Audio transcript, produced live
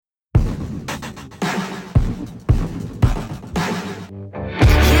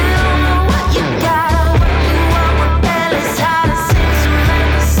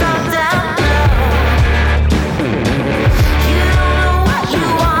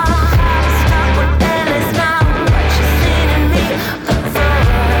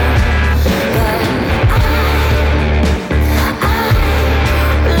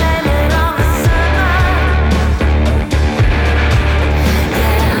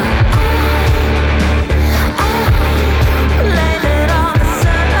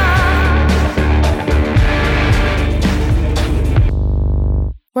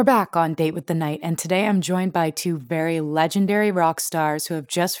We're back on Date with the Night, and today I'm joined by two very legendary rock stars who have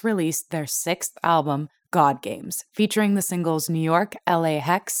just released their sixth album, God Games, featuring the singles New York, LA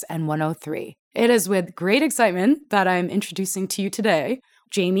Hex, and 103. It is with great excitement that I'm introducing to you today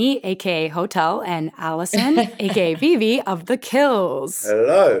Jamie, aka Hotel, and Allison, aka Vivi of The Kills.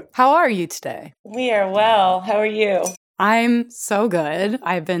 Hello. How are you today? We are well. How are you? I'm so good.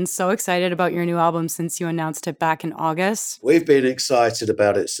 I've been so excited about your new album since you announced it back in August. We've been excited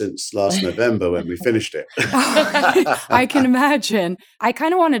about it since last November when we finished it. I can imagine. I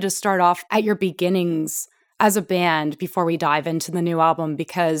kind of wanted to start off at your beginnings as a band before we dive into the new album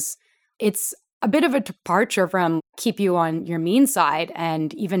because it's a bit of a departure from Keep You on Your Mean Side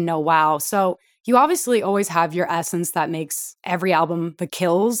and even No Wow. So you obviously always have your essence that makes every album The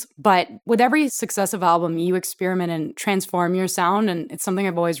Kills, but with every successive album, you experiment and transform your sound, and it's something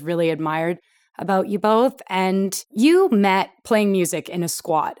I've always really admired about you both. And you met playing music in a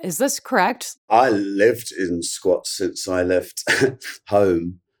squat. Is this correct? I lived in squats since I left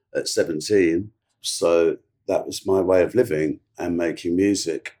home at 17. So that was my way of living and making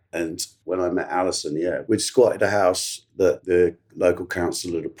music. And when I met Allison, we'd squatted a house that the local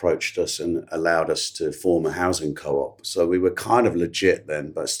council had approached us and allowed us to form a housing co-op. So we were kind of legit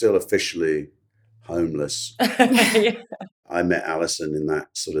then, but still officially homeless. Yeah. I met Allison in that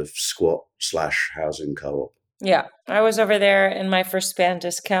sort of squat/housing co-op. Yeah, I was over there in my first band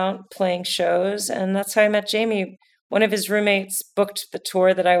discount playing shows, and that's how I met Jamie. One of his roommates booked the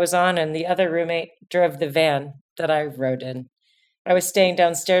tour that I was on, and the other roommate drove the van that I rode in. I was staying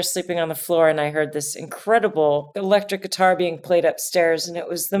downstairs, sleeping on the floor, and I heard this incredible electric guitar being played upstairs, and it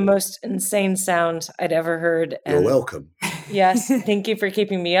was the most insane sound I'd ever heard. You're welcome. Yes, thank you for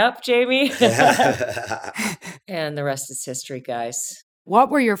keeping me up, Jamie. And the rest is history, guys. What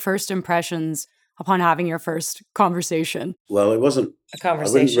were your first impressions upon having your first conversation? Well, it wasn't a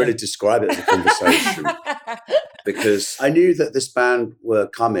conversation. I wouldn't really describe it as a conversation because I knew that this band were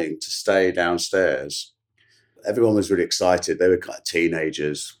coming to stay downstairs. Everyone was really excited. They were kind of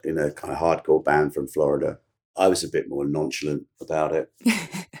teenagers in a kind of hardcore band from Florida. I was a bit more nonchalant about it.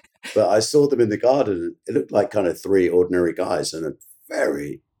 But I saw them in the garden. It looked like kind of three ordinary guys and a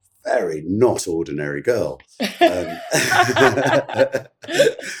very, very not ordinary girl. I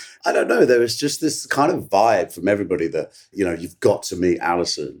don't know. There was just this kind of vibe from everybody that, you've got to meet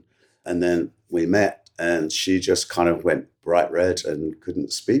Allison. And then we met and she just kind of went bright red and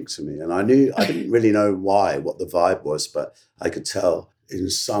couldn't speak to me. And I didn't really know why, what the vibe was, but I could tell in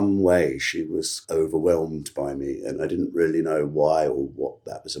some way she was overwhelmed by me. And I didn't really know why or what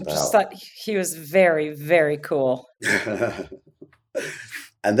that was about. I just thought he was very, very cool.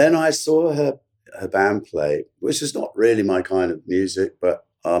 And then I saw her band play, which is not really my kind of music, but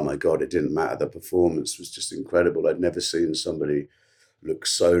oh my God, it didn't matter. The performance was just incredible. I'd never seen somebody look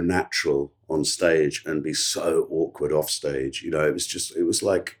so natural on stage and be so awkward off stage. It was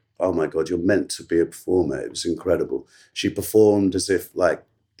like, oh my God, you're meant to be a performer. It was incredible. She performed as if like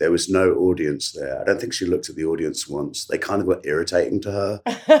there was no audience there. I don't think she looked at the audience once. They kind of were irritating to her,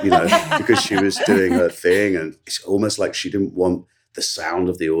 because she was doing her thing. And it's almost like she didn't want the sound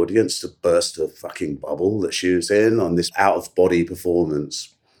of the audience to burst her fucking bubble that she was in on this out-of-body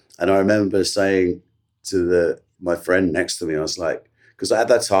performance. And I remember saying to my friend next to me, I was like, because at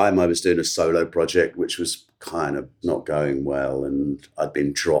that time I was doing a solo project, which was kind of not going well. And I'd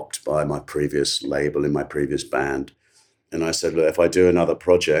been dropped by my previous label in my previous band. And I said, look, if I do another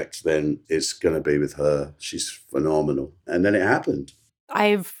project, then it's going to be with her. She's phenomenal. And then it happened.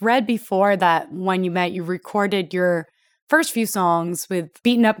 I've read before that when you met, you recorded your first few songs with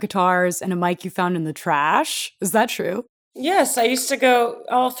beaten up guitars and a mic you found in the trash. Is that true? Yes, I used to go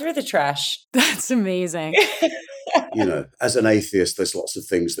all through the trash. That's amazing. As an atheist, there's lots of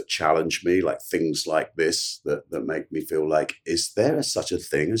things that challenge me, like things like this that make me feel like, is there such a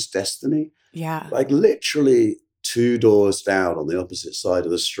thing as destiny? Yeah. Like literally 2 doors down on the opposite side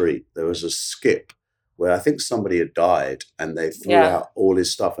of the street, there was a skip where I think somebody had died and they threw out all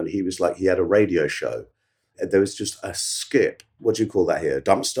his stuff. And he was like, he had a radio show. There was just a skip. What do you call that here? A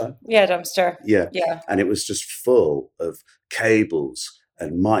dumpster? Yeah, dumpster. Yeah. Yeah. And it was just full of cables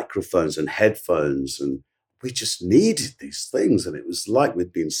and microphones and headphones. And we just needed these things. And it was like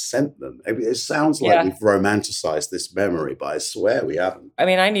we'd been sent them. It sounds like we've romanticized this memory, but I swear we haven't. I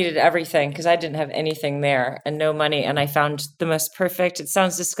mean, I needed everything because I didn't have anything there and no money. And I found the most perfect, it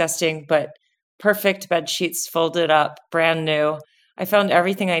sounds disgusting, but perfect bed sheets folded up, brand new. I found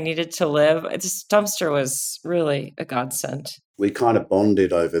everything I needed to live. This dumpster was really a godsend. We kind of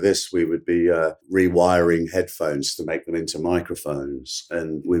bonded over this. We would be rewiring headphones to make them into microphones.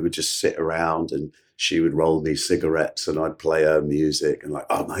 And we would just sit around and she would roll me cigarettes and I'd play her music and like,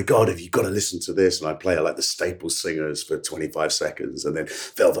 oh my God, have you got to listen to this? And I'd play her like the Staple Singers for 25 seconds and then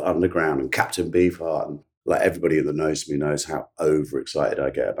Velvet Underground and Captain Beefheart. And like everybody that knows me knows how overexcited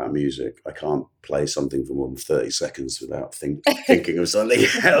I get about music. I can't play something for more than 30 seconds without thinking of something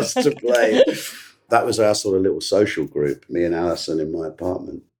else to play. That was our sort of little social group, me and Alison in my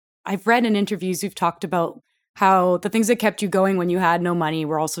apartment. I've read in interviews you've talked about how the things that kept you going when you had no money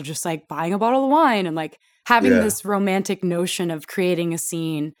were also just like buying a bottle of wine and like having this romantic notion of creating a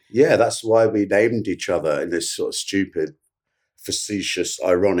scene. Yeah, that's why we named each other in this sort of stupid, facetious,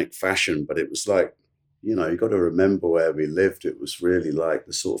 ironic fashion. But it was like, you know, you got to remember where we lived. It was really like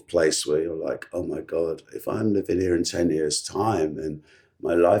the sort of place where you're like, oh my God, if I'm living here in 10 years' time, then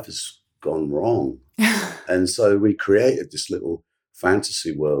my life has gone wrong. And so we created this little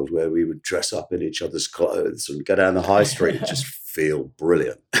fantasy world where we would dress up in each other's clothes and go down the high street and just feel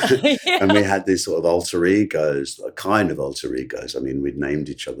brilliant. And we had these sort of alter egos, kind of alter egos. I mean, we'd named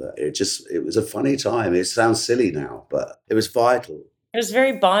each other. It was a funny time. It sounds silly now, but it was vital. It was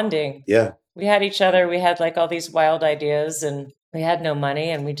very bonding. Yeah. We had each other. We had like all these wild ideas and we had no money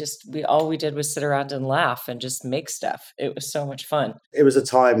and all we did was sit around and laugh and just make stuff. It was so much fun. It was a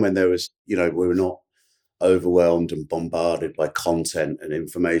time when there was, you know, we were not overwhelmed and bombarded by content and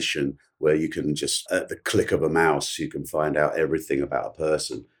information where you can just, at the click of a mouse, you can find out everything about a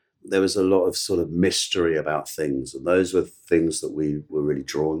person. There was a lot of sort of mystery about things. And those were things that we were really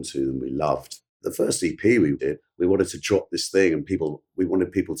drawn to and we loved. The first EP we did, we wanted to drop this thing and we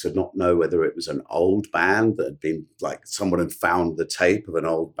wanted people to not know whether it was an old band that had been like someone had found the tape of an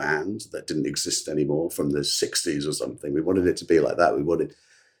old band that didn't exist anymore from the 60s or something. We wanted it to be like that. We wanted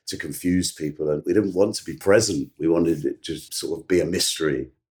to confuse people and we didn't want to be present. We wanted it to sort of be a mystery.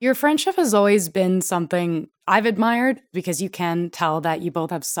 Your friendship has always been something I've admired because you can tell that you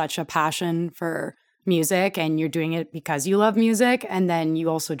both have such a passion for music and you're doing it because you love music. And then you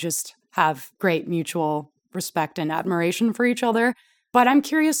also just have great mutual respect and admiration for each other. But I'm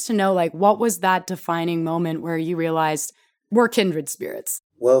curious to know, like, what was that defining moment where you realized we're kindred spirits?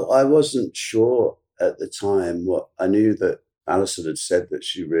 Well, I wasn't sure at the time. What I knew that Alison had said that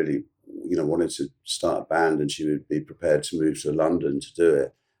she really, you know, wanted to start a band and she would be prepared to move to London to do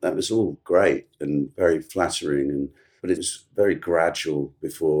it. That was all great and very flattering, but it was very gradual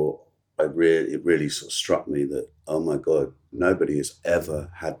before it really sort of struck me that, oh my God, nobody has ever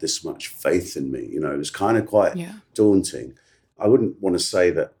had this much faith in me. You know, it was kind of quite daunting. I wouldn't want to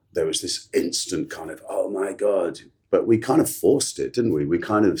say that there was this instant kind of, oh my God, but we kind of forced it, didn't we? We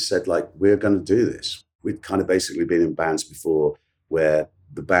kind of said like, we're going to do this. We'd kind of basically been in bands before where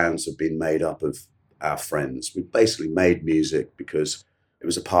the bands have been made up of our friends. We basically made music because it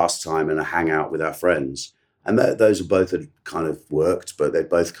was a pastime and a hangout with our friends. And those are both had kind of worked, but they'd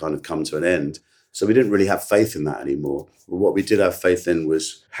both kind of come to an end. So we didn't really have faith in that anymore. But what we did have faith in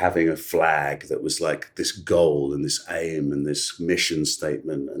was having a flag that was like this goal and this aim and this mission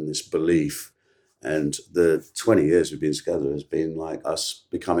statement and this belief. And the 20 years we've been together has been like us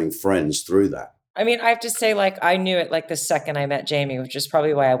becoming friends through that. I mean, I have to say, like, I knew it like the second I met Jamie, which is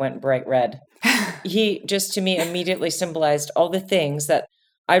probably why I went bright red. He just, to me, immediately symbolized all the things that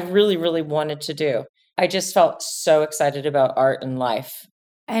I really, really wanted to do. I just felt so excited about art and life.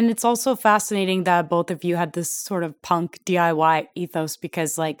 And it's also fascinating that both of you had this sort of punk DIY ethos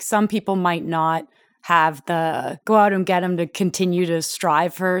because, like, some people might not have the go out and get them to continue to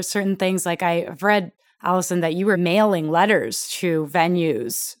strive for certain things. Like, I've read, Alison, that you were mailing letters to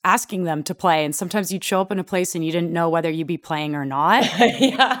venues asking them to play. And sometimes you'd show up in a place and you didn't know whether you'd be playing or not.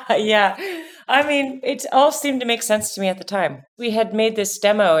 Yeah. I mean, it all seemed to make sense to me at the time. We had made this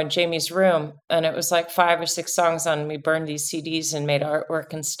demo in Jamie's room, and it was like 5 or 6 songs on. We burned these CDs and made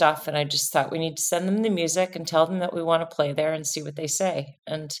artwork and stuff. And I just thought we need to send them the music and tell them that we want to play there and see what they say.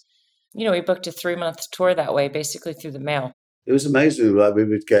 And, you know, we booked a 3-month tour that way, basically through the mail. It was amazing. Like we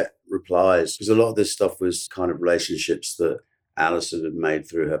would get replies because a lot of this stuff was kind of relationships that Alison had made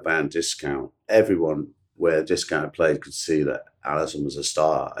through her band Discount. Everyone where Discount had played could see that Alison was a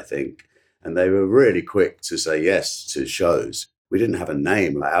star, I think. And they were really quick to say yes to shows. We didn't have a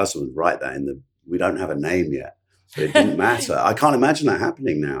name. Like Alison would write that we don't have a name yet. But it didn't matter. I can't imagine that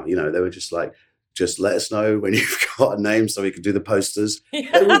happening now. You know, they were just like, just let us know when you've got a name so we can do the posters.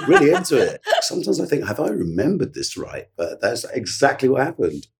 Yeah. They were really into it. Sometimes I think, have I remembered this right? But that's exactly what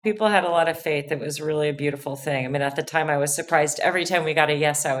happened. People had a lot of faith. It was really a beautiful thing. I mean, at the time I was surprised. Every time we got a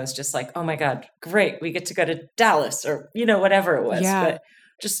yes, I was just like, oh my God, great. We get to go to Dallas or, you know, whatever it was. Yeah. But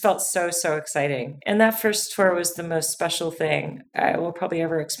just felt so, so exciting. And that first tour was the most special thing I will probably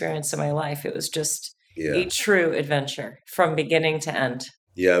ever experience in my life. It was just a true adventure from beginning to end.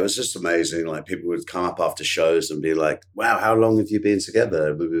 Yeah, it was just amazing. Like people would come up after shows and be like, "Wow, how long have you been together?"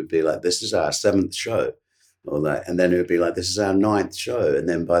 And we would be like, "This is our seventh show," or that, and then it would be like, "This is our ninth show." And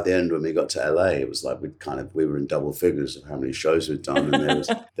then by the end, when we got to LA, it was like we were in double figures of how many shows we'd done, and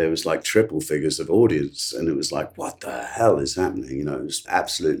there was like triple figures of audience, and it was like, "What the hell is happening?" It was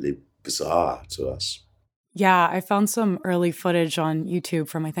absolutely bizarre to us. Yeah, I found some early footage on YouTube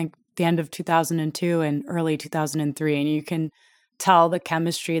from, I think, the end of 2002 and early 2003, and you can tell the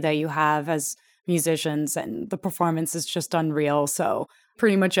chemistry that you have as musicians, and the performance is just unreal. So,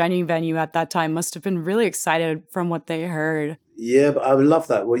 pretty much any venue at that time must have been really excited from what they heard. Yeah, but I would love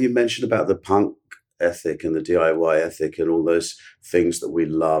that. What you mentioned about the punk ethic and the DIY ethic and all those things that we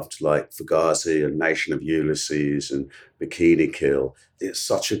loved, like Fugazi and Nation of Ulysses and Bikini Kill. It's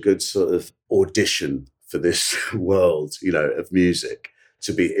such a good sort of audition for this world, of music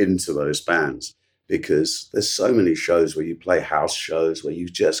to be into those bands. Because there's so many shows where you play house shows where you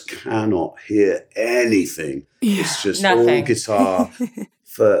just cannot hear anything. Yeah. It's just all Nothing. guitar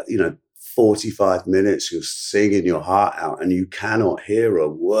for, 45 minutes, you're singing your heart out and you cannot hear a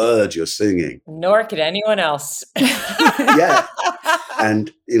word you're singing. Nor could anyone else. Yeah.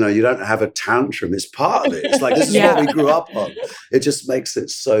 And, you don't have a tantrum. It's part of it. It's like, this is Yeah. what we grew up on. It just makes it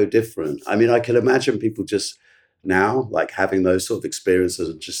so different. I mean, I can imagine people just now, like having those sort of experiences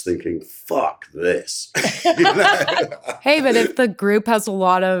and just thinking, fuck this. Hey, but if the group has a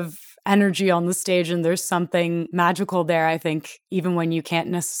lot of energy on the stage and there's something magical there, I think even when you can't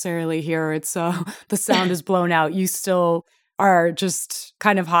necessarily hear it, so the sound is blown out, you still are just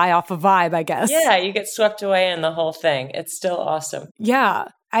kind of high off a vibe, I guess. Yeah, you get swept away in the whole thing. It's still awesome. Yeah.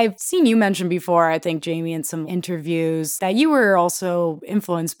 I've seen you mention before, I think, Jamie, in some interviews that you were also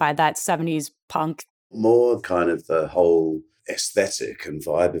influenced by that 70s punk. More kind of the whole aesthetic and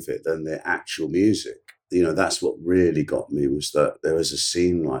vibe of it than the actual music. That's what really got me, was that there was a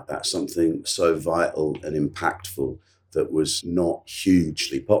scene like that, something so vital and impactful that was not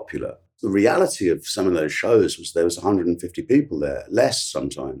hugely popular. The reality of some of those shows was there was 150 people there, less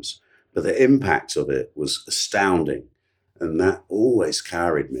sometimes, but the impact of it was astounding. And that always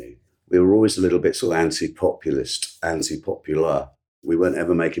carried me. We were always a little bit sort of anti-populist, anti-popular. We weren't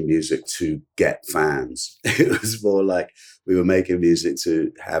ever making music to get fans. It was more like we were making music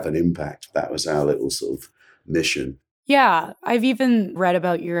to have an impact. That was our little sort of mission. Yeah. I've even read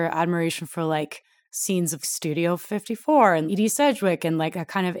about your admiration for like scenes of Studio 54 and Edie Sedgwick and like a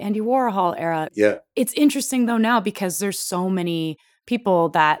kind of Andy Warhol era. Yeah. It's interesting though now because there's so many people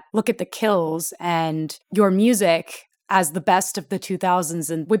that look at the Kills and your music as the best of the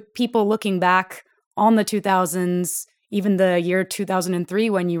 2000s. And with people looking back on the 2000s, even the year 2003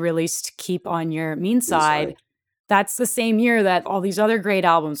 when you released Keep on Your Mean Side, that's the same year that all these other great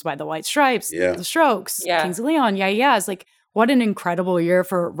albums by the White Stripes, Yeah. The Strokes, Yeah. Kings of Leon, yeah. It's like, what an incredible year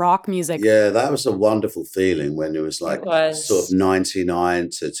for rock music. Yeah, that was a wonderful feeling when it was like It was. sort of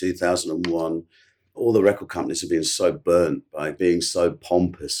 99 to 2001. All the record companies have been so burnt by being so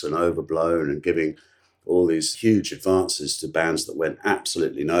pompous and overblown and giving all these huge advances to bands that went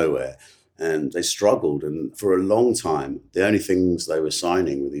absolutely nowhere. And they struggled. And for a long time, the only things they were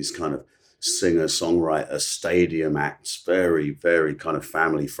signing were these kind of singer-songwriter stadium acts, very, very kind of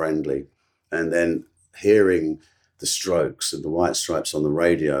family-friendly. And then hearing the Strokes and the White Stripes on the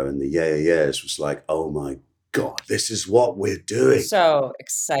radio and the Yeah Yeahs was like, oh my God, this is what we're doing. So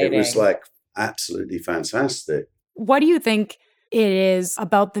exciting. It was like absolutely fantastic. What do you think it is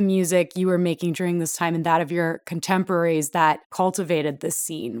about the music you were making during this time and that of your contemporaries that cultivated this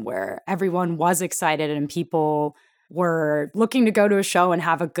scene where everyone was excited and people were looking to go to a show and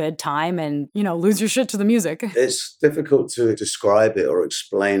have a good time and, lose your shit to the music? It's difficult to describe it or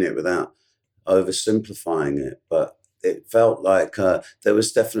explain it without oversimplifying it, but it felt like there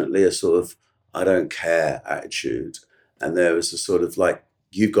was definitely a sort of I don't care attitude. And there was a sort of like,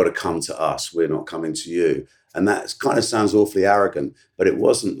 you've got to come to us, we're not coming to you. And that kind of sounds awfully arrogant, but it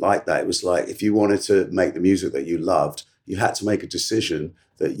wasn't like that. It was like, if you wanted to make the music that you loved, you had to make a decision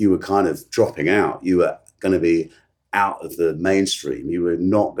that you were kind of dropping out. You were going to be out of the mainstream. You were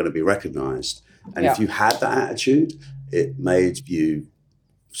not going to be recognized. And if you had that attitude, it made you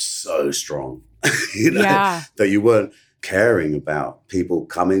so strong, that you weren't caring about people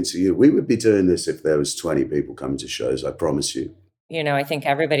coming to you. We would be doing this if there was 20 people coming to shows, I promise you. I think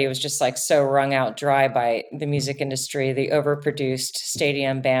everybody was just like so wrung out dry by the music industry, the overproduced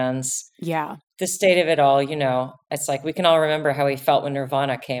stadium bands. Yeah. The state of it all, it's like we can all remember how we felt when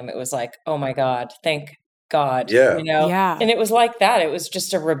Nirvana came. It was like, oh my God, thank God. Yeah. Yeah. And it was like that. It was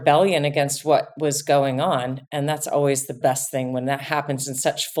just a rebellion against what was going on. And that's always the best thing when that happens in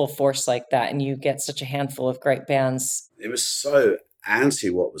such full force like that. And you get such a handful of great bands. It was so anti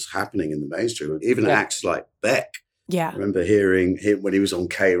what was happening in the mainstream. Even acts like Beck. Yeah. I remember hearing him when he was on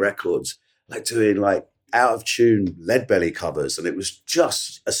K Records, like doing like out of tune Leadbelly covers, and it was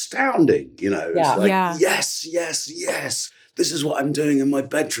just astounding. You know, it's like, yes, yes, yes. This is what I'm doing in my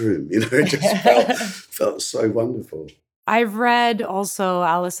bedroom. You know, it just felt so wonderful. I've read also,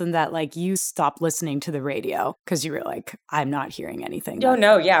 Allison, that like you stopped listening to the radio because you were like, I'm not hearing anything.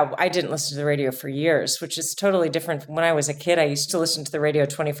 Yeah. I didn't listen to the radio for years, which is totally different from when I was a kid. I used to listen to the radio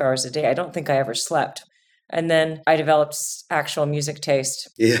 24 hours a day. I don't think I ever slept. And then I developed actual music taste.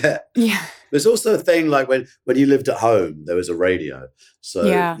 Yeah. There's also a thing like when you lived at home, there was a radio. So,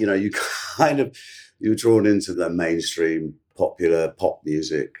 you know, you were drawn into the mainstream popular pop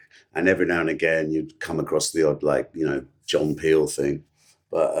music. And every now and again, you'd come across the odd, like, you know, John Peel thing.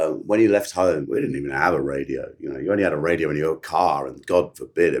 But when you left home, we didn't even have a radio. You know, you only had a radio in your car. And God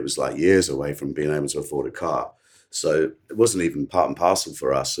forbid, it was like years away from being able to afford a car. So it wasn't even part and parcel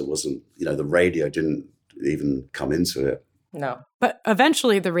for us. It wasn't, you know, the radio didn't even come into it. No. But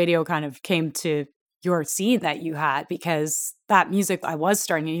eventually the radio kind of came to your scene that you had, because that music, I was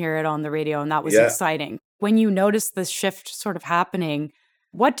starting to hear it on the radio, and that was exciting. When you noticed this shift sort of happening,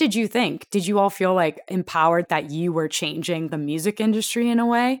 what did you think? Did you all feel like empowered that you were changing the music industry in a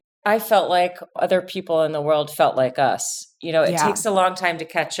way? I felt like other people in the world felt like us. You know, it takes a long time to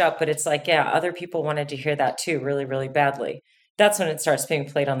catch up, but it's like, other people wanted to hear that too, really, really badly. That's when it starts being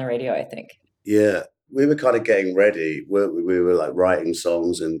played on the radio, I think. Yeah. We were kind of getting ready. We were like writing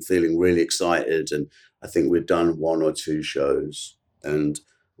songs and feeling really excited. And I think we'd done 1 or 2 shows. And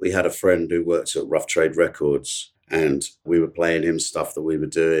we had a friend who worked at Rough Trade Records, and we were playing him stuff that we were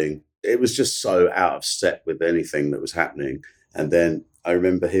doing. It was just so out of step with anything that was happening. And then I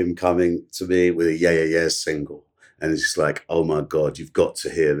remember him coming to me with a Yeah Yeah Yeah single. And it's just like, oh my God, you've got to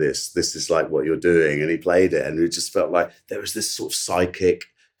hear this. This is like what you're doing. And he played it. And it just felt like there was this sort of psychic,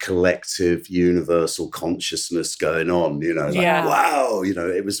 collective, universal consciousness going on, you know, like, wow, you know,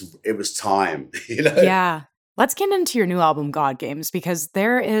 it was time, you know? Yeah. Let's get into your new album, God Games, because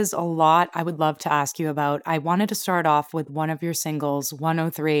there is a lot I would love to ask you about. I wanted to start off with one of your singles,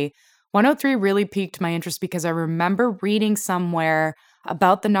 103. 103 really piqued my interest because I remember reading somewhere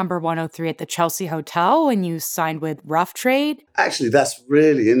about the number 103 at the Chelsea Hotel when you signed with Rough Trade. Actually, that's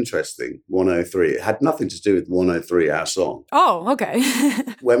really interesting, 103. It had nothing to do with 103, our song. Oh, okay.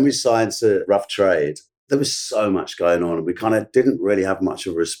 When we signed to Rough Trade, there was so much going on. And we kind of didn't really have much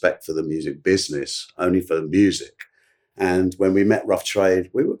of a respect for the music business, only for the music. And when we met Rough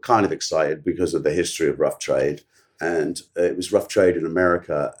Trade, we were kind of excited because of the history of Rough Trade. And it was Rough Trade in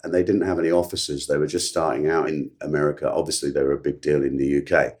America, and they didn't have any offices. They were just starting out in America. Obviously, they were a big deal in the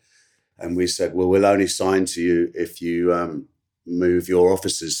UK. And we said, well, we'll only sign to you if you move your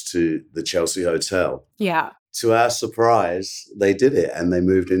offices to the Chelsea Hotel. Yeah. To our surprise, they did it, and they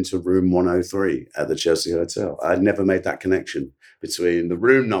moved into room 103 at the Chelsea Hotel. I'd never made that connection between the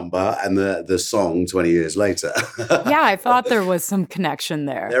room number and the song 20 years later. Yeah, I thought there was some connection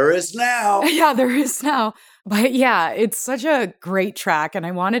there. There is now. Yeah, there is now. But yeah, it's such a great track. And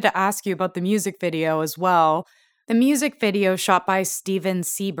I wanted to ask you about the music video as well. The music video, shot by Steven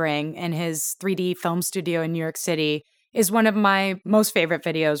Sebring in his 3D film studio in New York City, is one of my most favorite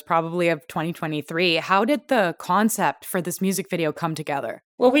videos, probably of 2023. How did the concept for this music video come together?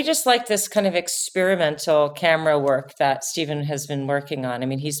 Well, we just like this kind of experimental camera work that Steven has been working on. I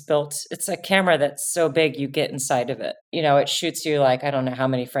mean, it's a camera that's so big you get inside of it. You know, it shoots you like, I don't know how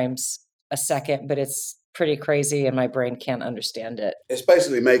many frames a second, but it's pretty crazy and my brain can't understand it. It's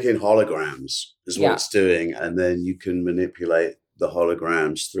basically making holograms is what it's doing. And then you can manipulate the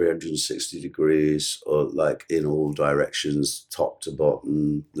holograms 360 degrees or like in all directions, top to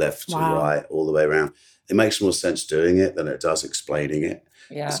bottom, left to right, all the way around. It makes more sense doing it than it does explaining it.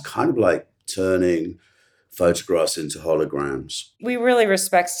 Yeah. It's kind of like turning photographs into holograms. We really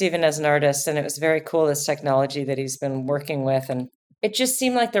respect Steven as an artist, and it was very cool, this technology that he's been working with. And it just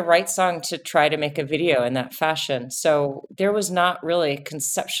seemed like the right song to try to make a video in that fashion. So there was not really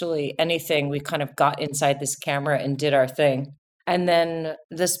conceptually anything. We kind of got inside this camera and did our thing. And then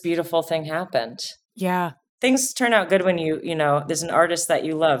this beautiful thing happened. Yeah. Things turn out good when you know, there's an artist that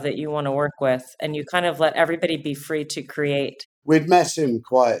you love that you want to work with, and you kind of let everybody be free to create. We'd met him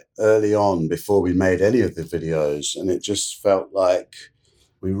quite early on before we made any of the videos, and it just felt like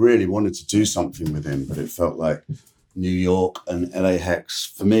we really wanted to do something with him, but it felt like New York and LA Hex,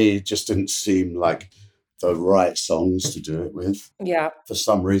 for me, just didn't seem like the right songs to do it with. Yeah. For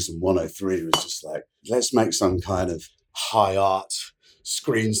some reason, 103 was just like, let's make some kind of high art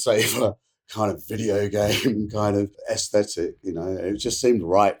screensaver kind of video game kind of aesthetic, you know. It just seemed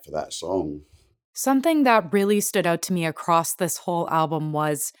right for that song. Something that really stood out to me across this whole album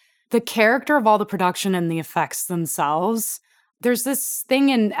was the character of all the production and the effects themselves. There's this thing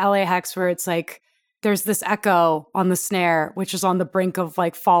in LA Hex where it's like there's this echo on the snare, which is on the brink of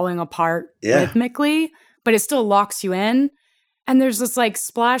like falling apart rhythmically, but it still locks you in. And there's this like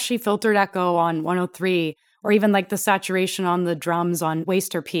splashy filtered echo on 103, or even like the saturation on the drums on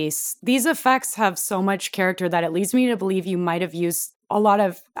Waster Piece. These effects have so much character that it leads me to believe you might have used a lot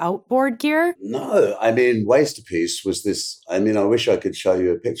of outboard gear. No, I mean, Waster Piece was this. I mean, I wish I could show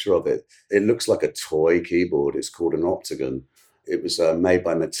you a picture of it. It looks like a toy keyboard. It's called an Octagon. It was made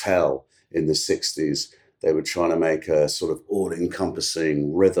by Mattel in the 60s. They were trying to make a sort of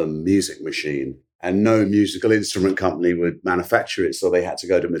all-encompassing rhythm music machine. And no musical instrument company would manufacture it. So they had to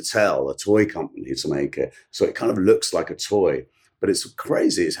go to Mattel, a toy company, to make it. So it kind of looks like a toy. But it's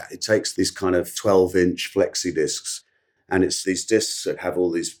crazy. It takes these kind of 12-inch flexi discs. And it's these discs that have all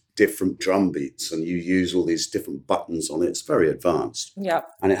these different drum beats, and you use all these different buttons on it. It's very advanced. Yeah.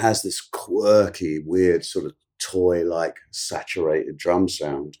 And it has this quirky, weird sort of toy-like saturated drum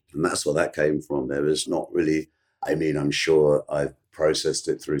sound. And that's where that came from. There was not really, I mean, I'm sure I've processed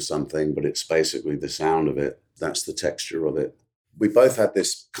it through something, but it's basically the sound of it. That's the texture of it. We both had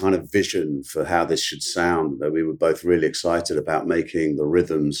this kind of vision for how this should sound, that we were both really excited about making the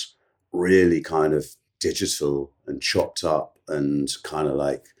rhythms really kind of digital and chopped up, and kind of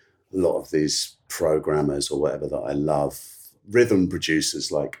like a lot of these programmers or whatever that I love, rhythm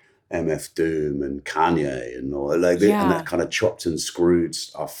producers like MF Doom and Kanye and all like and that kind of chopped and screwed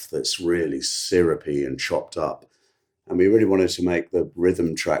stuff that's really syrupy and chopped up. And we really wanted to make the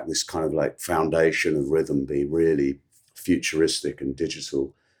rhythm track, this kind of like foundation of rhythm, be really futuristic and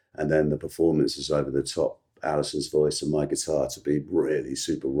digital. And then the performances over the top, Alison's voice and my guitar, to be really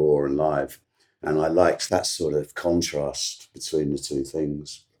super raw and live. And I liked that sort of contrast between the two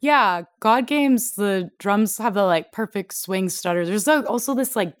things. Yeah, God Games, the drums have the like perfect swing stutter. There's also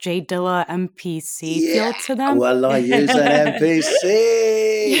this like J Dilla MPC feel to them. Well, I use an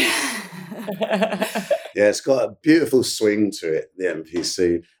MPC. Yeah, it's got a beautiful swing to it, the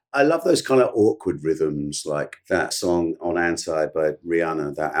MPC. I love those kind of awkward rhythms, like that song on Anti by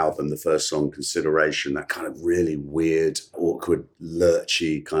Rihanna, that album, the first song, Consideration, that kind of really weird, awkward,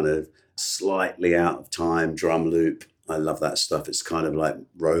 lurchy, kind of slightly out of time drum loop. I love that stuff. It's kind of like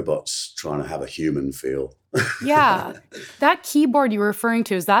robots trying to have a human feel. Yeah. That keyboard you were referring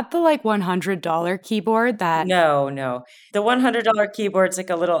to, is that the like $100 keyboard that... No. The $100 keyboard's like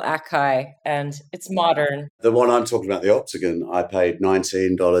a little Akai, and it's modern. The one I'm talking about, the Octagon, I paid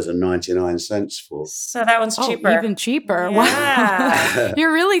 $19.99 for. So that one's cheaper. Even cheaper. Yeah. Wow.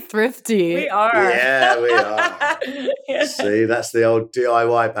 You're really thrifty. We are. Yeah, we are. See, that's the old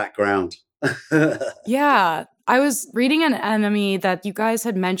DIY background. Yeah. I was reading an Enemy that you guys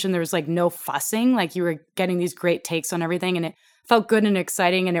had mentioned there was like no fussing, like you were getting these great takes on everything and it felt good and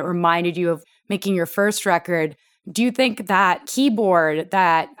exciting and it reminded you of making your first record. Do you think that keyboard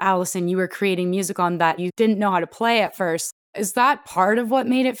that, Alison, you were creating music on that you didn't know how to play at first, is that part of what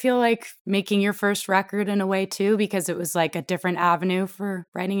made it feel like making your first record in a way too? Because it was like a different avenue for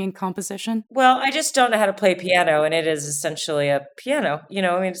writing and composition? Well, I just don't know how to play piano, and it is essentially a piano.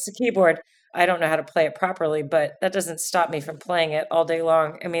 It's a keyboard. I don't know how to play it properly, but that doesn't stop me from playing it all day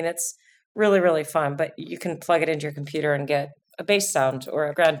long. I mean, it's really, really fun, but you can plug it into your computer and get a bass sound or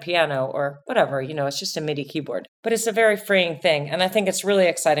a grand piano or whatever. It's just a MIDI keyboard. But it's a very freeing thing. And I think it's really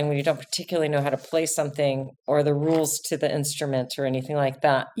exciting when you don't particularly know how to play something or the rules to the instrument or anything like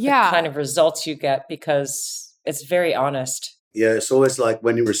that. Yeah. The kind of results you get, because it's very honest. Yeah, it's always like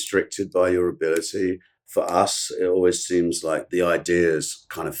when you're restricted by your ability. For us, it always seems like the ideas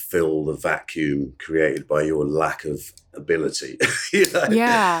kind of fill the vacuum created by your lack of ability.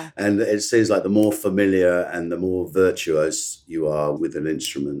 Yeah. And it seems like the more familiar and the more virtuose you are with an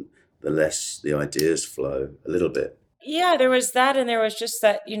instrument, the less the ideas flow a little bit. Yeah, there was that. And there was just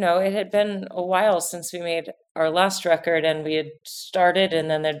that, it had been a while since we made our last record and we had started, and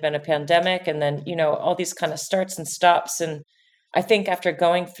then there'd been a pandemic, and then, all these kind of starts and stops. And I think after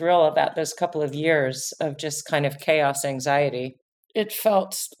going through all of that, those couple of years of just kind of chaos anxiety, it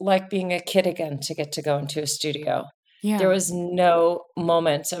felt like being a kid again to get to go into a studio. Yeah. There was no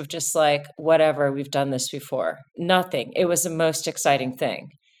moment of just like, whatever, we've done this before. Nothing. It was the most exciting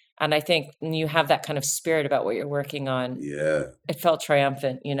thing. And I think when you have that kind of spirit about what you're working on, it felt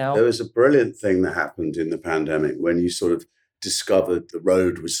triumphant, There was a brilliant thing that happened in the pandemic when you sort of discovered the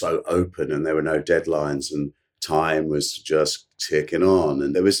road was so open and there were no deadlines and time was just ticking on.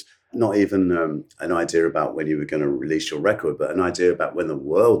 And there was not even an idea about when you were going to release your record, but an idea about when the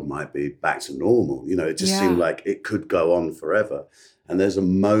world might be back to normal. It just seemed like it could go on forever. And there's a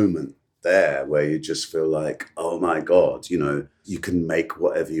moment there where you just feel like, oh my God, you know, you can make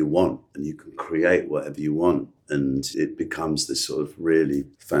whatever you want and you can create whatever you want. And it becomes this sort of really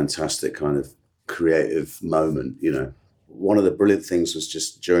fantastic kind of creative moment, you know. One of the brilliant things was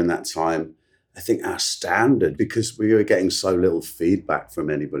just during that time, I think our standard, because we were getting so little feedback from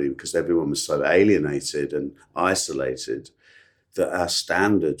anybody because everyone was so alienated and isolated, that our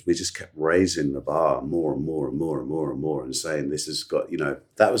standard, we just kept raising the bar more and more and more and more and more and saying this has got, you know,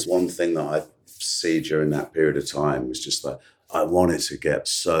 that was one thing that I see during that period of time was just like, I wanted to get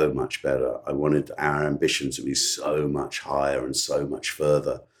so much better. I wanted our ambition to be so much higher and so much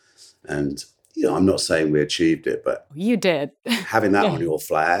further. And you know, I'm not saying we achieved it, but you did. Having that on your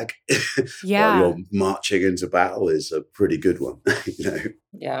flag while you're marching into battle is a pretty good one, you know?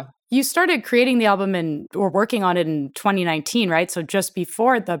 Yeah. You started creating the album or working on it in 2019, right? So just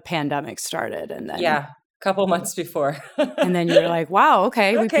before the pandemic started. And then a couple months before. And then you're like, wow,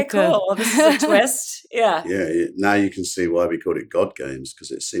 okay. Okay, cool. Well, this is a twist. Yeah. Yeah. Now you can see why we called it God Games,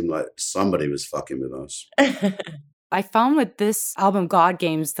 because it seemed like somebody was fucking with us. I found with this album, God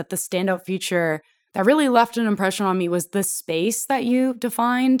Games, that the standout feature that really left an impression on me was the space that you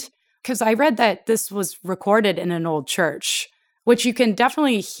defined. Because I read that this was recorded in an old church, which you can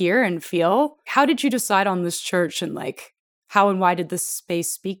definitely hear and feel. How did you decide on this church, and like how and why did this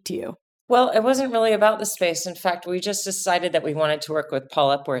space speak to you? Well, it wasn't really about the space. In fact, we just decided that we wanted to work with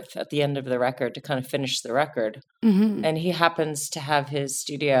Paul Epworth at the end of the record to kind of finish the record. Mm-hmm. And he happens to have his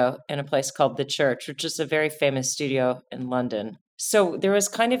studio in a place called The Church, which is a very famous studio in London. So there was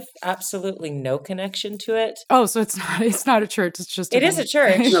kind of absolutely no connection to it. Oh, so it's not a church. It's just It is a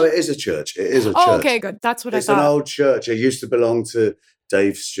church. No, it is a church. It is a church. Oh, okay, good. That's what it's I thought. It's an old church. It used to belong to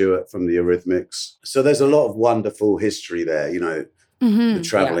Dave Stewart from the Eurythmics. So there's a lot of wonderful history there, you know. Mm-hmm. The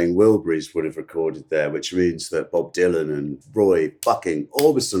Travelling Wilburys would have recorded there, which means that Bob Dylan and Roy fucking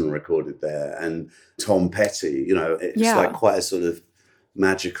Orbison recorded there, and Tom Petty, you know, it's like quite a sort of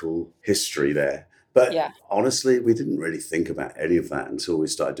magical history there. But honestly, we didn't really think about any of that until we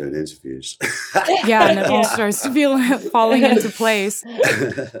started doing interviews. And it all starts to feel falling into place.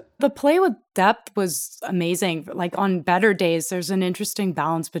 The play with depth was amazing. Like on better days, there's an interesting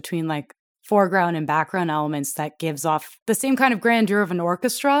balance between like foreground and background elements that gives off the same kind of grandeur of an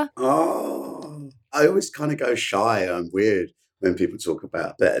orchestra. Oh, I always kind of go shy and weird when people talk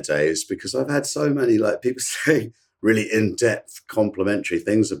about better days, because I've had so many like people saying really in-depth complimentary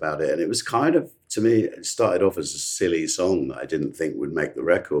things about it. And it was kind of, to me, it started off as a silly song that I didn't think would make the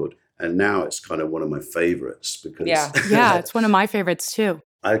record. And now it's kind of one of my favorites because... Yeah, it's one of my favorites too.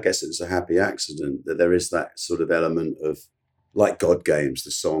 I guess it's a happy accident that there is that sort of element of, like God Games, the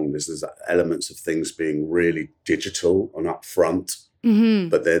song, there's elements of things being really digital and upfront,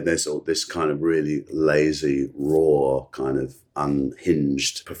 but then there's all this kind of really lazy, raw, kind of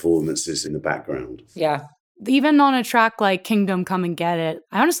unhinged performances in the background. Yeah. Even on a track like Kingdom Come and Get It,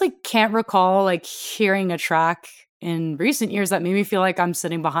 I honestly can't recall like hearing a track in recent years that made me feel like I'm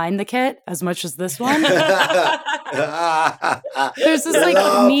sitting behind the kit as much as this one. There's this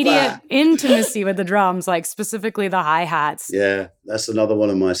like immediate intimacy with the drums, like specifically the hi-hats. Yeah, that's another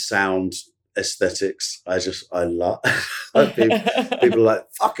one of my sound aesthetics. I love people are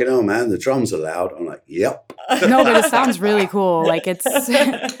like, fucking hell, man, the drums are loud. I'm like, yep. No, but it sounds really cool. Like it's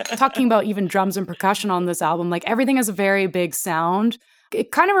talking about even drums and percussion on this album. Like everything has a very big sound.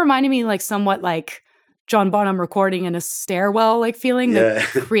 It kind of reminded me like somewhat like John Bonham recording in a stairwell, like feeling, like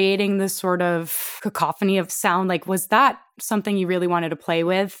creating this sort of cacophony of sound. Like, was that something you really wanted to play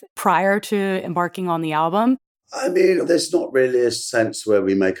with prior to embarking on the album? I mean, there's not really a sense where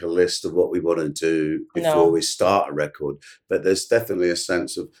we make a list of what we want to do before we start a record, but there's definitely a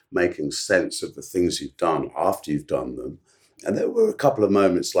sense of making sense of the things you've done after you've done them. And there were a couple of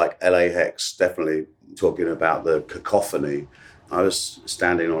moments like LA Hex, definitely talking about the cacophony. I was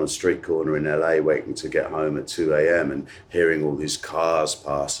standing on a street corner in LA waiting to get home at 2 a.m. and hearing all these cars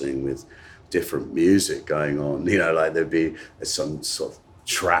passing with different music going on. You know, like there'd be some sort of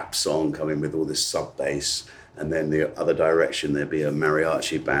trap song coming with all this sub bass, and then the other direction there'd be a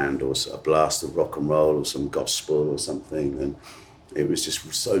mariachi band or a blast of rock and roll or some gospel or something. And it was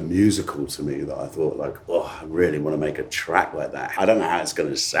just so musical to me that I thought like, oh, I really want to make a track like that. I don't know how it's going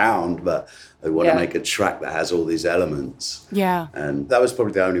to sound, but I want to make a track that has all these elements. Yeah. And that was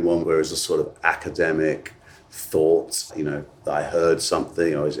probably the only one where it was a sort of academic thought, you know, that I heard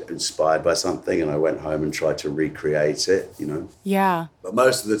something, I was inspired by something, and I went home and tried to recreate it, you know. Yeah. But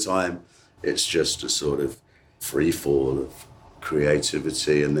most of the time, it's just a sort of free fall of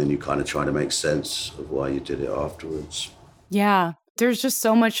creativity, and then you kind of try to make sense of why you did it afterwards. Yeah. There's just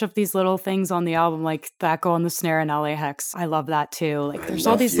so much of these little things on the album, like that Go on the Snare and LA Hex. I love that too. Like there's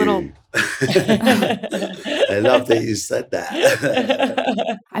all these little. I love that you said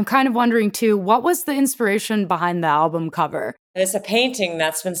that. I'm kind of wondering too, what was the inspiration behind the album cover? It's a painting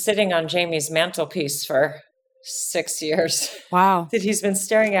that's been sitting on Jamie's mantelpiece for 6 years. Wow. That he's been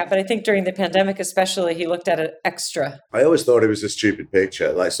staring at. But I think during the pandemic especially, he looked at it extra. I always thought it was a stupid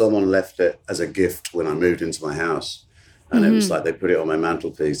picture. Like someone left it as a gift when I moved into my house. And it was like they put it on my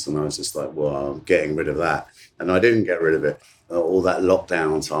mantelpiece and I was just like, well, I'm getting rid of that. And I didn't get rid of it. All that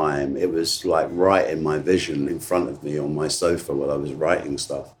lockdown time, it was like right in my vision in front of me on my sofa while I was writing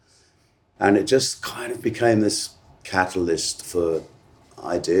stuff. And it just kind of became this catalyst for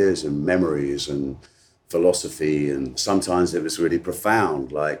ideas and memories and philosophy. And sometimes it was really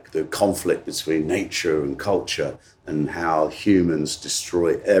profound, like the conflict between nature and culture and how humans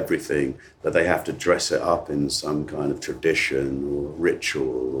destroy everything, but they have to dress it up in some kind of tradition or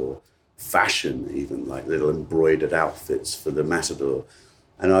ritual or fashion, even like little embroidered outfits for the matador.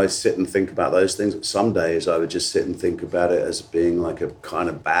 And I sit and think about those things. Some days I would just sit and think about it as being like a kind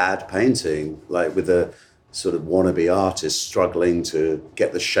of bad painting, like with a sort of wannabe artist struggling to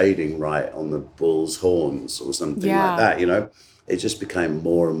get the shading right on the bull's horns or something like that, you know? It just became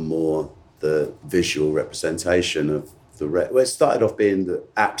more and more the visual representation of well, it started off being the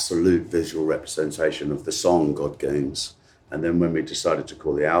absolute visual representation of the song God Games. And then when we decided to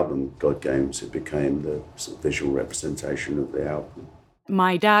call the album God Games, it became the sort of visual representation of the album.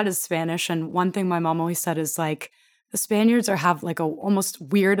 My dad is Spanish, and one thing my mom always said is like, the Spaniards have like a almost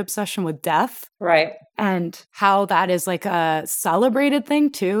weird obsession with death. Right. And how that is like a celebrated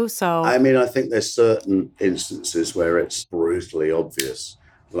thing too. So I mean, I think there's certain instances where it's brutally obvious,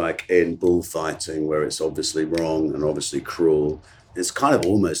 like in bullfighting where it's obviously wrong and obviously cruel. It's kind of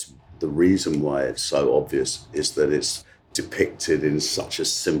almost the reason why it's so obvious is that it's depicted in such a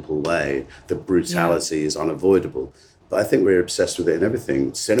simple way. The brutality is unavoidable. But I think we're obsessed with it in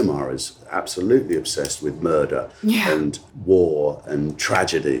everything. Cinema is absolutely obsessed with murder and war and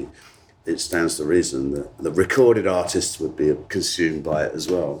tragedy. It stands to reason that the recorded artists would be consumed by it as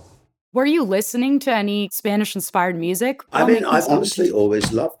well. Were you listening to any Spanish-inspired music? I mean, I've honestly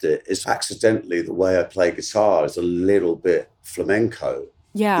always loved it. It's accidentally the way I play guitar is a little bit flamenco.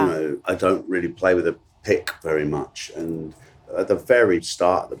 Yeah. You know, I don't really play with a pick very much. And at the very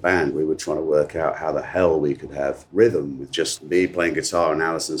start of the band, we were trying to work out how the hell we could have rhythm with just me playing guitar and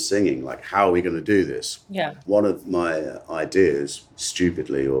Alison singing. Like, how are we going to do this? Yeah. One of my ideas,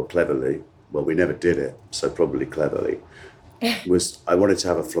 stupidly or cleverly, well, we never did it, so probably cleverly, was I wanted to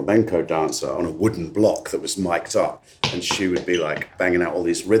have a flamenco dancer on a wooden block that was mic'd up, and she would be like banging out all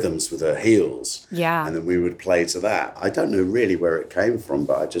these rhythms with her heels. Yeah. And then we would play to that. I don't know really where it came from,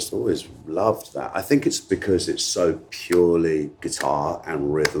 but I just always loved that. I think it's because it's so purely guitar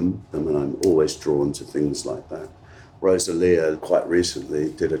and rhythm. I mean, I'm always drawn to things like that. Rosalia quite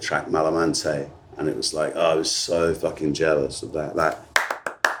recently did a track Malamante, and it was like, oh, I was so fucking jealous of that.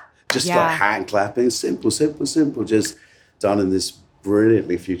 Just like hand clapping, simple, just done in this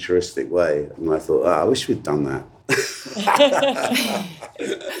brilliantly futuristic way. And I thought, I wish we'd done that.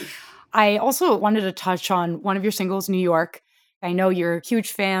 I also wanted to touch on one of your singles, New York. I know you're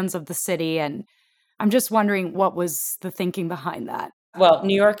huge fans of the city, and I'm just wondering what was the thinking behind that? Well,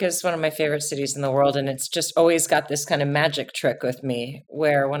 New York is one of my favorite cities in the world, and it's just always got this kind of magic trick with me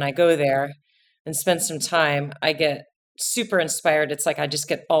where when I go there and spend some time, I get super inspired. It's like I just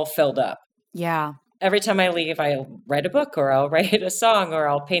get all filled up. Yeah. Every time I leave, I'll write a book or I'll write a song or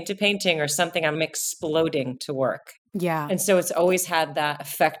I'll paint a painting or something. I'm exploding to work. Yeah. And so it's always had that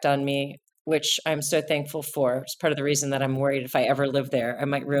effect on me, which I'm so thankful for. It's part of the reason that I'm worried if I ever live there, I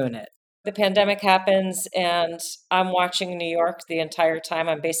might ruin it. The pandemic happens and I'm watching New York the entire time.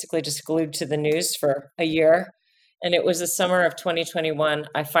 I'm basically just glued to the news for a year. And it was the summer of 2021.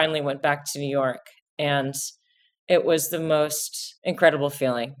 I finally went back to New York, and it was the most incredible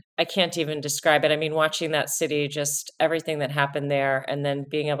feeling. I can't even describe it. I mean, watching that city, just everything that happened there, and then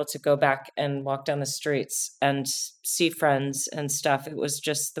being able to go back and walk down the streets and see friends and stuff. It was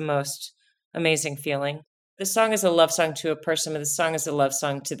just the most amazing feeling. The song is a love song to a person, but the song is a love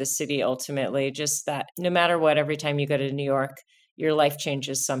song to the city ultimately. Just that no matter what, every time you go to New York, your life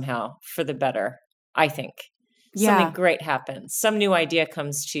changes somehow for the better, I think. Something great happens. Some new idea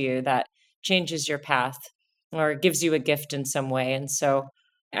comes to you that changes your path or gives you a gift in some way. And so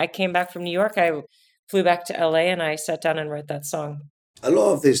I came back from New York. I flew back to LA and I sat down and wrote that song. A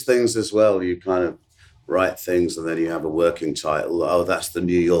lot of these things as well, you kind of write things and then you have a working title. Oh, that's the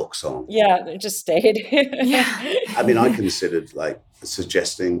New York song. Yeah, it just stayed. Yeah. I mean, I considered like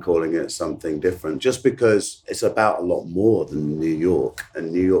suggesting calling it something different just because it's about a lot more than New York.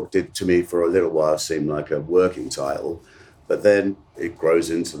 And New York did to me for a little while seem like a working title. But then it grows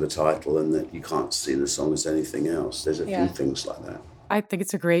into the title and that you can't see the song as anything else. There's a few things like that. I think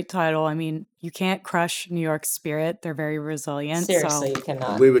it's a great title. I mean, you can't crush New York spirit. They're very resilient. Seriously, so. you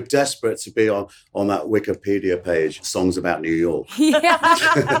cannot. We were desperate to be on that Wikipedia page, songs about New York. Yeah.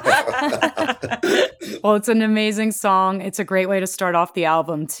 Well, it's an amazing song. It's a great way to start off the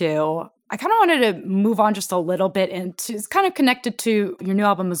album, too. I kind of wanted to move on just a little bit into, it's kind of connected to your new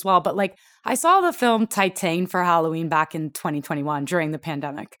album as well, but like I saw the film Titane for Halloween back in 2021 during the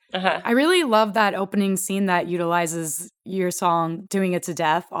pandemic. I really love that opening scene that utilizes your song Doing It to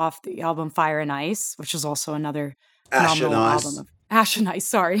Death off the album Fire and Ice, which is also another phenomenal album of Ash and Ice,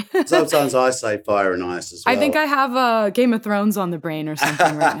 sorry. Sometimes I say Fire and Ice as well. I think I have Game of Thrones on the brain or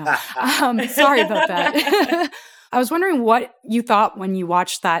something right now. Sorry about that. I was wondering what you thought when you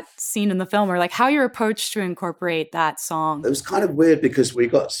watched that scene in the film, or like how your approach to incorporate that song. It was kind of weird because we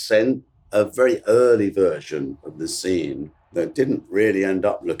got sent a very early version of the scene that didn't really end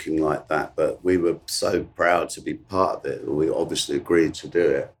up looking like that, but we were so proud to be part of it. We obviously agreed to do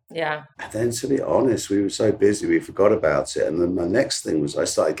it. Yeah. And then, to be honest, we were so busy, we forgot about it. And then my next thing was I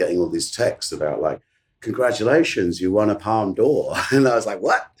started getting all these texts about like, congratulations, you won a Palme d'Or. And I was like,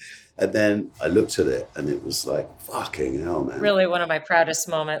 what? And then I looked at it and it was like, fucking hell, man. Really one of my proudest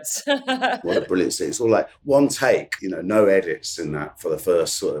moments. What a brilliant scene. It's all like one take, no edits in that for the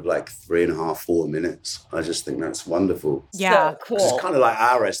first sort of like 3.5, 4 minutes. I just think that's wonderful. Yeah. So cool. It's kind of like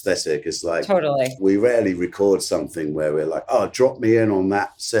our aesthetic. It's like, totally. We rarely record something where we're like, oh, drop me in on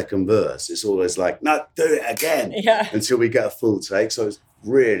that second verse. It's always like, no, do it again. Yeah. Until we get a full take. So it's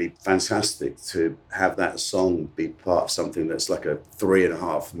really fantastic to have that song be part of something that's like a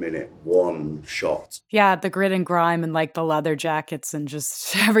 3.5 minute one shot. Yeah, the grit and grime and like the leather jackets and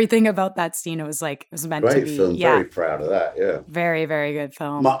just everything about that scene. It was meant to be. Great film. Yeah. Very proud of that. Yeah. Very, very good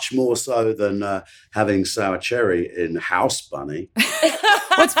film. Much more so than having Sour Cherry in House Bunny.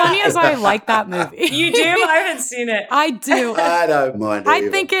 What's funny is I like that movie. You do? I haven't seen it. I do. I don't mind it I either.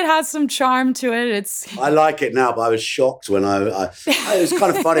 think it has some charm to it. I like it now, but I was shocked when it was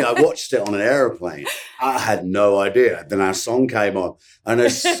kind of funny. I watched it on an airplane. I had no idea. Then our song came on. And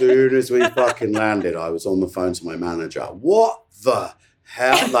as soon as we fucking landed, I was on the phone to my manager. What the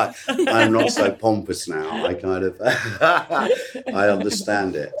hell? Like, I'm not so pompous now. I kind of, I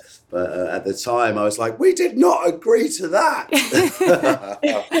understand it. But at the time, I was like, we did not agree to that.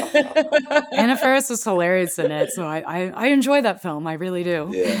 Anna Faris is hilarious in it. So I enjoy that film. I really do.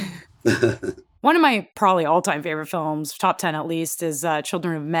 Yeah. One of my probably all-time favorite films, top 10 at least, is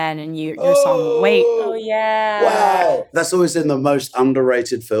Children of Men and your song Wait. Oh, yeah. Wow. That's always in the most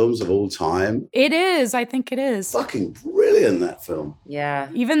underrated films of all time. It is. I think it is. Fucking brilliant, that film. Yeah.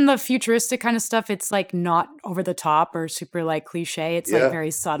 Even the futuristic kind of stuff, it's like not over the top or super like cliche. It's like very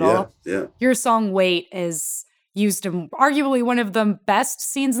subtle. Yeah. Your song Wait is used in arguably one of the best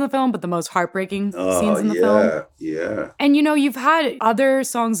scenes in the film, but the most heartbreaking scenes in the film. Yeah. And you've had other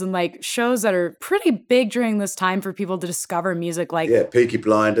songs and like shows that are pretty big during this time for people to discover music, like Peaky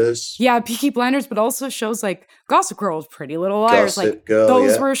Blinders. Yeah, Peaky Blinders, but also shows like Gossip Girl, Pretty Little Liars. Gossip like Girl,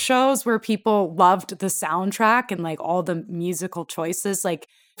 those were shows where people loved the soundtrack and like all the musical choices. Like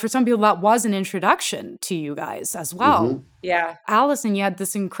for some people, that was an introduction to you guys as well. Mm-hmm. Yeah. Allison, you had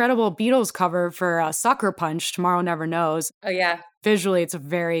this incredible Beatles cover for Sucker Punch, Tomorrow Never Knows. Oh, yeah. Visually, it's a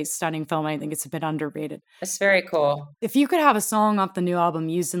very stunning film. I think it's a bit underrated. It's very cool. If you could have a song off the new album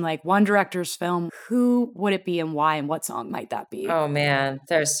used in like one director's film, who would it be and why, and what song might that be? Oh, man.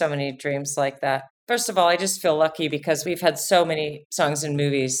 There's so many dreams like that. First of all, I just feel lucky because we've had so many songs in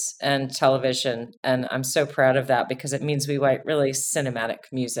movies and television, and I'm so proud of that because it means we write really cinematic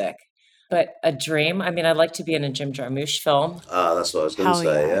music. But a dream, I'd like to be in a Jim Jarmusch film. That's what I was going to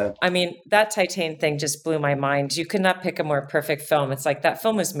say, yeah. That Titane thing just blew my mind. You could not pick a more perfect film. It's like that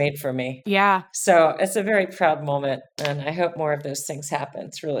film was made for me. Yeah. So it's a very proud moment, and I hope more of those things happen.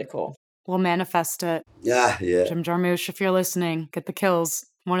 It's really cool. We'll manifest it. Yeah. Jim Jarmusch, if you're listening, Get the Kills,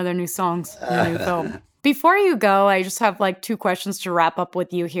 one of their new songs, their new film. Before you go, I just have like 2 questions to wrap up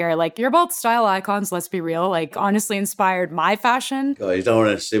with you here. Like, you're both style icons, let's be real. Like, honestly inspired my fashion. God, you don't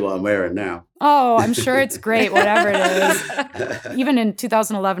want to see what I'm wearing now. Oh, I'm sure it's great, whatever it is. Even in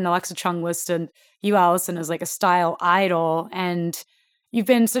 2011, Alexa Chung listed you, Allison, as like a style idol. And you've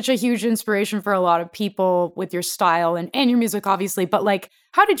been such a huge inspiration for a lot of people with your style and your music, obviously. But like,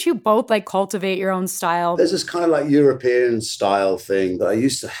 how did you both like cultivate your own style? There's this kind of like European style thing that I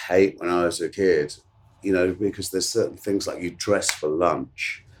used to hate when I was a kid. you know, because there's certain things like you dress for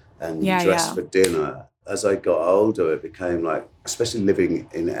lunch and you Yeah, dress yeah. for dinner. As I got older, it became like, especially living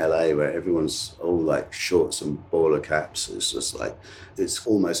in LA where everyone's all like shorts and bowler caps, it's just like, it's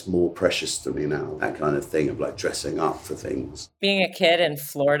almost more precious to me now, that kind of thing of like dressing up for things. Being a kid in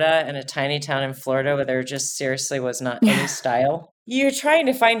Florida, in a tiny town in Florida where there just seriously was not any style, you're trying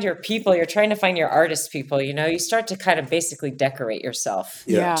to find your people, you're trying to find your artist people, you know, you start to kind of basically decorate yourself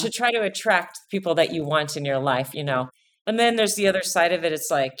Yeah. to try to attract people that you want in your life, you know. And then there's the other side of it.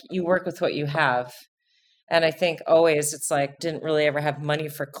 It's like you work with what you have. And I think always it's like didn't really ever have money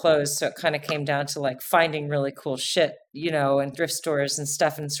for clothes. So it kind of came down to like finding really cool shit, you know, in thrift stores and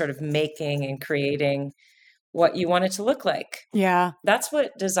stuff and sort of making and creating what you want it to look like. Yeah. That's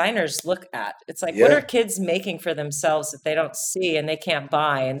what designers look at. It's like, what are kids making for themselves that they don't see and they can't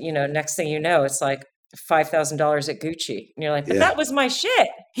buy? And, you know, next thing you know, it's like $5,000 at Gucci. And you're like, but that was my shit.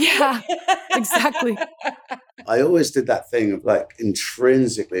 Yeah, exactly. I always did that thing of like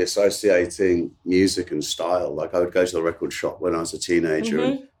intrinsically associating music and style. Like I would go to the record shop when I was a teenager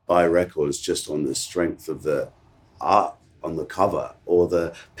and buy records just on the strength of the art on the cover or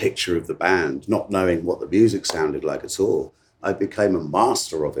the picture of the band, not knowing what the music sounded like at all. I became a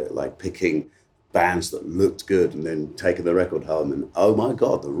master of it, like picking bands that looked good and then taking the record home and, oh my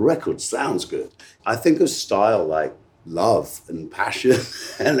God, the record sounds good. I think of style like love and passion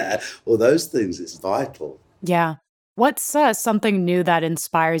and all those things. It's vital. Yeah. What's something new that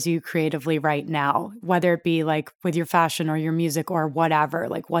inspires you creatively right now, whether it be like with your fashion or your music or whatever?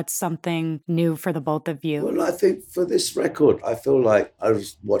 Like, what's something new for the both of you? Well, I think for this record, I feel like I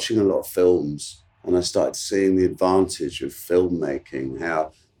was watching a lot of films and I started seeing the advantage of filmmaking,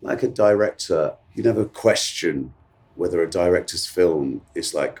 how like a director, you never question whether a director's film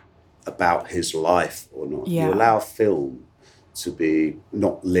is like about his life or not. Yeah. You allow film to be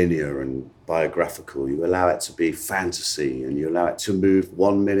not linear and biographical. You allow it to be fantasy and you allow it to move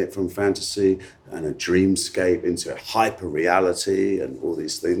 1 minute from fantasy and a dreamscape into hyper reality and all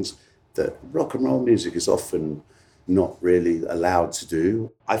these things that rock and roll music is often not really allowed to do.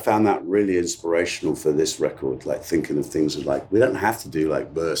 I found that really inspirational for this record, like thinking of things like, we don't have to do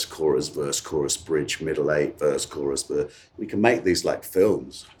like verse, chorus, bridge, middle eight, verse, chorus, but we can make these like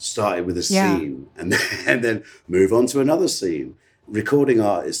films, starting with a scene and then move on to another scene. Recording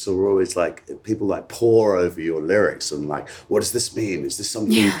artists are always like, people like pour over your lyrics and like, what does this mean? Is this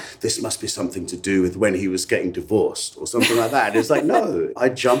something, this must be something to do with when he was getting divorced or something like that. It's like, no, I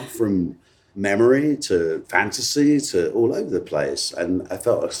jumped from memory to fantasy to all over the place. And I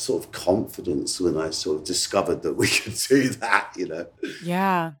felt a sort of confidence when I sort of discovered that we could do that, you know?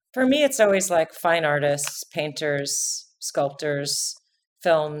 Yeah. For me, it's always like fine artists, painters, sculptors,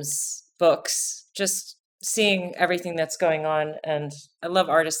 films, books, just seeing everything that's going on. And I love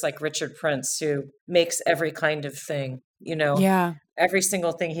artists like Richard Prince, who makes every kind of thing, you know? Yeah. Every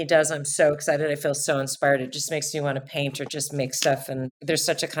single thing he does, I'm so excited. I feel so inspired. It just makes me want to paint or just make stuff. And there's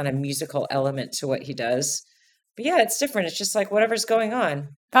such a kind of musical element to what he does. But yeah, it's different. It's just like whatever's going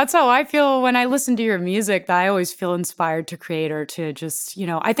on. That's how I feel when I listen to your music, that I always feel inspired to create or to just, you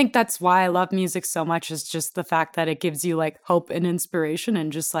know, I think that's why I love music so much, is just the fact that it gives you like hope and inspiration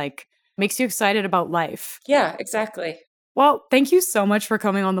and just like makes you excited about life. Yeah, exactly. Well, thank you so much for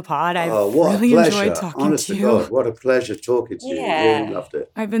coming on the pod. I've what really a pleasure. enjoyed talking Honest to to you. God, what a pleasure talking to you. Really loved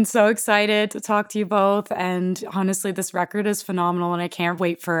it. I've been so excited to talk to you both. And honestly, this record is phenomenal and I can't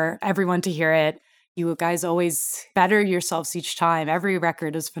wait for everyone to hear it. You guys always better yourselves each time. Every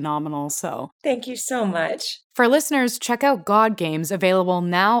record is phenomenal. So thank you so much. For listeners, check out God Games, available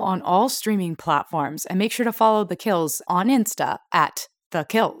now on all streaming platforms. And make sure to follow The Kills on Insta at The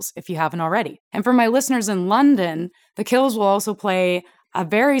Kills if you haven't already. And for my listeners in London, The Kills will also play a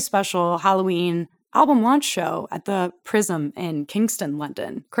very special Halloween album launch show at the Prism in Kingston,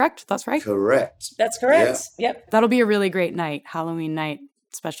 London. Correct? That's right? Correct. That's correct. Yeah. Yep. That'll be a really great night, Halloween night.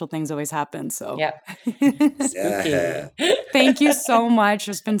 Special things always happen, so. Yeah. Yeah. Thank you so much.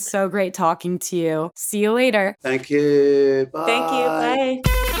 It's been so great talking to you. See you later. Thank you. Bye. Thank you. Bye.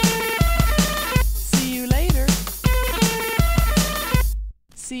 See you later.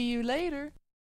 See you later.